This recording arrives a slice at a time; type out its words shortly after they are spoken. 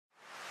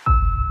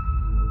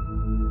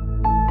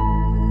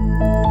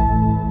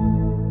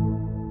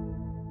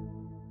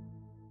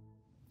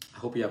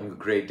Hope you're having a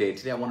great day.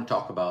 Today I want to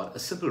talk about a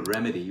simple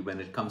remedy when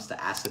it comes to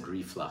acid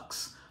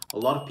reflux. A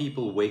lot of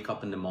people wake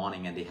up in the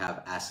morning and they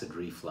have acid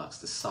reflux,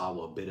 this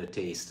sour, bitter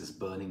taste, this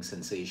burning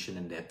sensation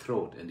in their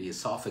throat, in the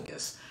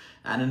esophagus,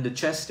 and in the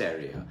chest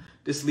area.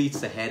 This leads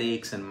to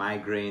headaches and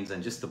migraines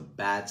and just a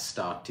bad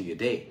start to your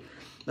day.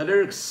 Now,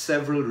 there are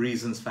several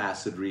reasons for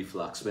acid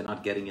reflux. We're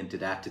not getting into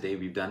that today.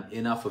 We've done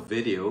enough of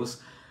videos.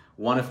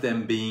 One of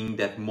them being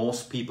that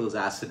most people's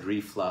acid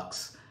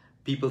reflux,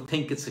 people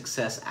think it's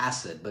excess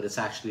acid, but it's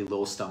actually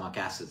low stomach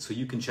acid. So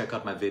you can check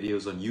out my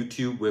videos on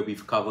YouTube where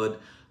we've covered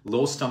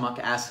low stomach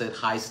acid,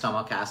 high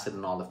stomach acid,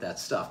 and all of that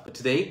stuff. But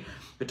today,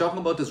 we're talking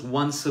about this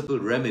one simple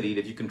remedy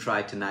that you can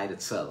try tonight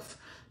itself.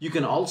 You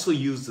can also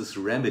use this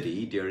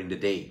remedy during the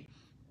day.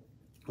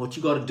 What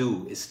you got to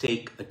do is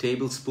take a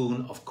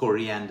tablespoon of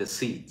coriander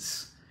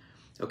seeds.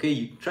 Okay,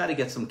 you try to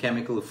get some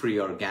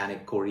chemical-free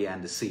organic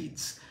coriander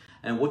seeds.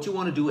 And what you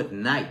want to do at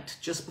night,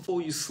 just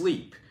before you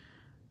sleep,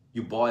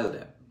 you boil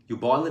them. You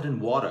boil it in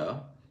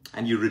water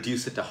and you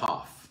reduce it to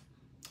half.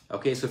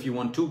 Okay, so if you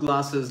want 2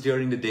 glasses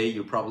during the day,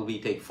 you'll probably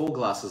take 4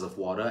 glasses of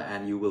water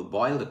and you will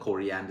boil the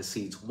coriander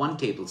seeds, 1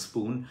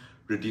 tablespoon,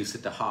 reduce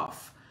it to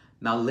half.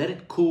 Now let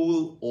it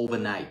cool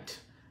overnight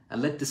and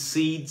let the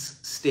seeds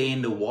stay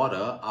in the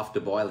water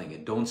after boiling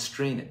it. Don't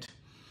strain it.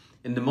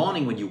 In the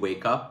morning when you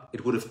wake up,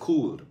 it would have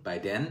cooled. By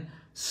then,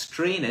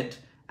 strain it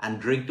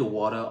and drink the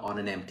water on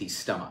an empty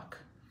stomach.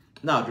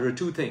 Now, there are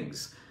 2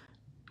 things.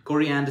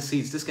 Coriander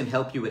seeds, this can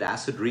help you with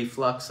acid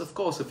reflux. Of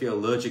course, if you're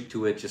allergic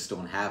to it, just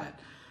don't have it.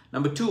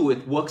 Number 2,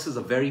 it works as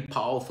a very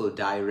powerful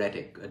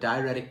diuretic. A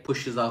diuretic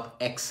pushes out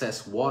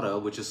excess water,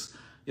 which is,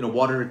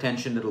 water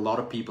retention that a lot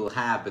of people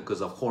have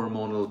because of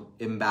hormonal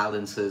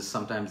imbalances,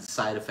 sometimes the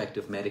side effect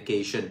of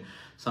medication.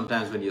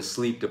 Sometimes when you're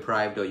sleep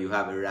deprived or you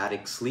have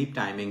erratic sleep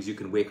timings, you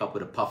can wake up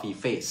with a puffy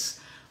face.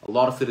 A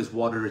lot of it is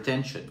water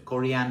retention.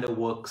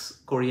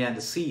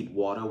 Coriander seed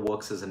water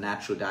works as a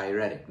natural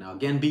diuretic. Now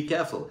again, be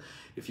careful.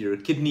 If you're a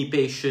kidney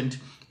patient,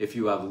 if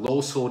you have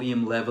low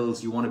sodium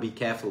levels, you want to be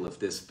careful of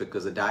this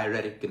because a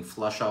diuretic can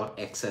flush out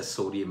excess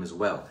sodium as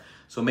well.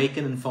 So make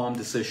an informed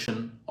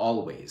decision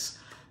always.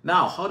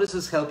 Now, how does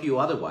this help you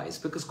otherwise?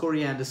 Because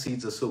coriander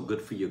seeds are so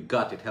good for your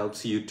gut, it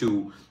helps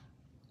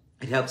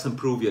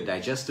improve your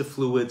digestive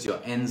fluids, your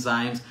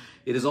enzymes.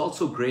 It is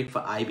also great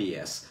for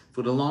IBS.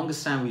 For the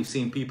longest time, we've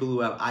seen people who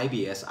have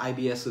IBS.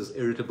 IBS is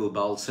irritable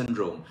bowel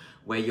syndrome,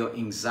 where your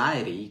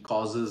anxiety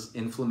causes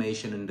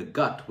inflammation in the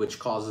gut, which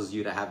causes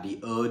you to have the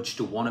urge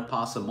to want to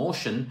pass a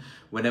motion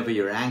whenever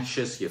you're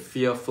anxious, you're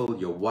fearful,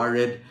 you're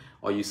worried,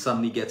 or you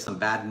suddenly get some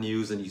bad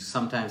news and you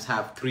sometimes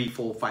have 3,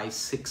 4, 5,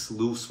 6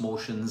 loose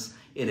motions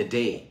in a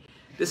day.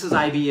 This is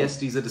IBS.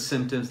 These are the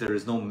symptoms. There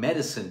is no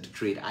medicine to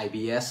treat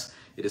IBS.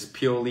 It is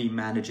purely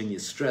managing your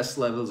stress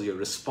levels, your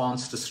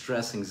response to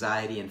stress,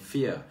 anxiety, and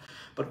fear.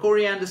 But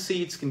coriander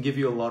seeds can give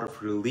you a lot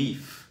of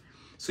relief.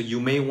 So you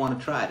may want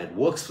to try it. It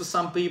works for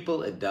some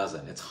people, it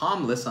doesn't. It's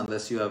harmless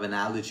unless you have an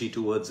allergy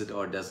towards it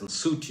or it doesn't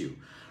suit you.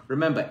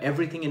 Remember,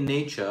 everything in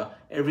nature,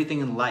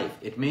 everything in life,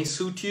 it may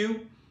suit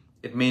you,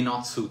 it may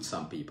not suit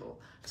some people.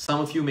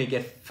 Some of you may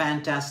get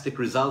fantastic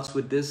results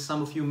with this,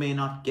 some of you may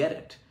not get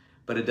it.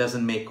 But it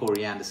doesn't make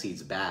coriander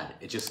seeds bad.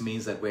 It just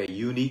means that we're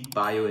unique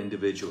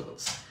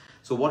bio-individuals.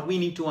 So what we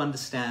need to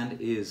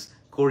understand is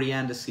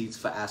coriander seeds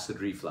for acid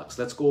reflux.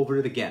 Let's go over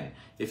it again.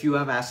 If you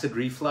have acid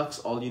reflux,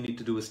 all you need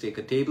to do is take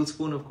a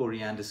tablespoon of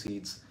coriander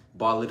seeds,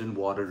 boil it in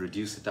water,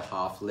 reduce it to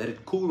half, let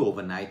it cool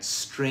overnight,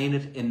 strain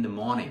it in the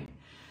morning.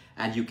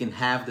 And you can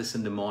have this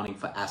in the morning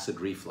for acid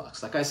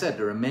reflux. Like I said,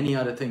 there are many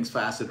other things for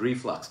acid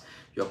reflux.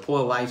 Your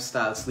poor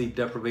lifestyle, sleep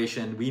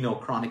deprivation, we know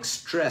chronic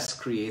stress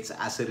creates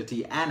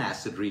acidity and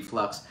acid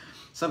reflux.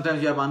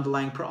 Sometimes you have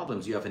underlying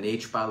problems. You have an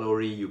H.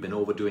 pylori, you've been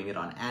overdoing it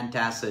on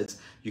antacids,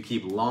 you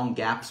keep long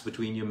gaps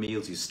between your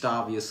meals, you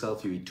starve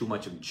yourself, you eat too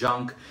much of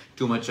junk,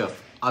 too much of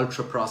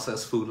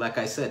ultra-processed food. Like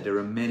I said, there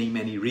are many,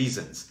 many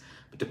reasons.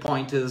 But the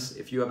point is,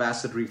 if you have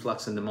acid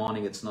reflux in the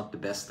morning, it's not the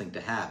best thing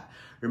to have.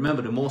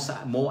 Remember, the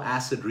more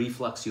acid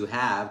reflux you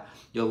have,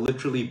 you're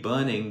literally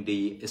burning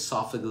the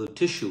esophageal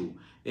tissue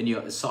in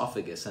your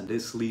esophagus, and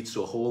this leads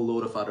to a whole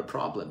load of other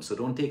problems. So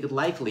don't take it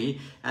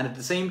lightly, and at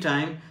the same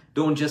time,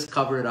 don't just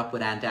cover it up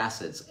with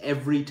antacids.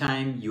 Every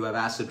time you have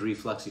acid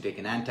reflux, you take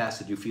an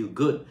antacid, you feel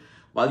good.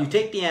 While you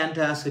take the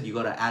antacid, you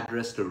got to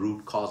address the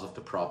root cause of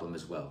the problem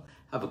as well.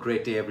 Have a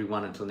great day,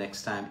 everyone. Until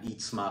next time,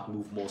 eat smart,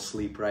 move more,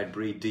 sleep right,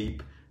 breathe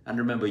deep. And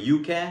remember,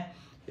 you care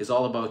is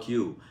all about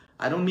you.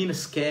 I don't mean to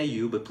scare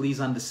you, but please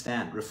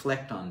understand,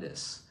 reflect on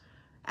this.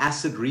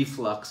 Acid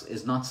reflux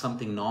is not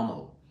something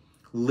normal.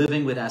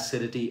 Living with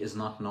acidity is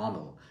not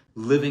normal.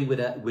 Living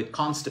with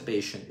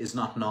constipation is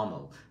not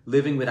normal.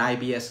 Living with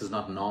IBS is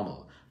not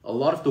normal. A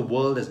lot of the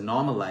world has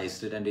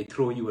normalized it and they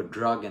throw you a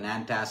drug, an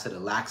antacid, a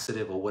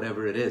laxative, or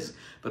whatever it is.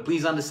 But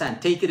please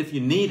understand, take it if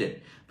you need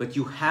it, but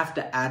you have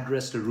to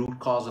address the root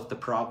cause of the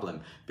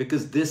problem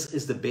because this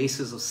is the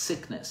basis of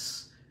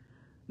sickness.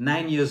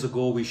 9 years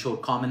ago, we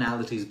showed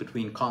commonalities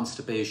between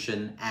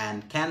constipation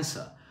and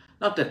cancer.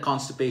 Not that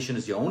constipation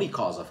is your only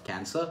cause of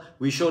cancer.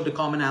 We showed the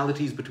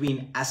commonalities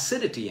between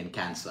acidity and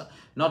cancer.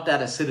 Not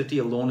that acidity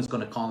alone is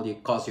going to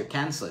cause your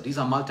cancer. These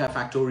are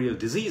multifactorial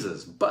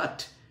diseases,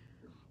 but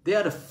they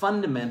are the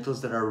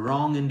fundamentals that are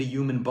wrong in the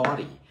human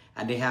body.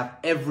 And they have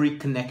every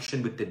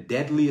connection with the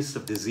deadliest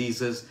of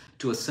diseases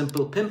to a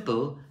simple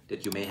pimple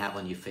that you may have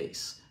on your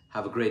face.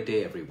 Have a great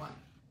day, everyone.